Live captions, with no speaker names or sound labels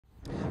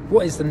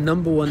What is the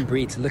number one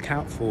breed to look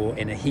out for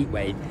in a heat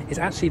wave is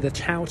actually the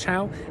Chow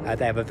Chow.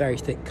 They have a very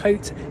thick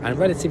coat and a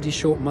relatively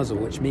short muzzle,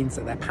 which means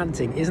that their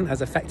panting isn't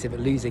as effective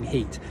at losing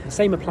heat. The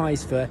same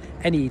applies for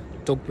any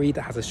dog breed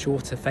that has a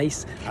shorter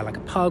face, like a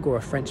pug or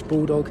a French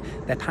bulldog.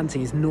 Their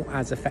panting is not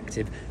as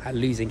effective at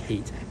losing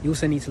heat. You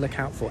also need to look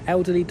out for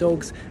elderly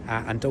dogs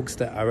and dogs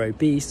that are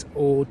obese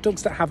or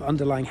dogs that have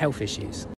underlying health issues.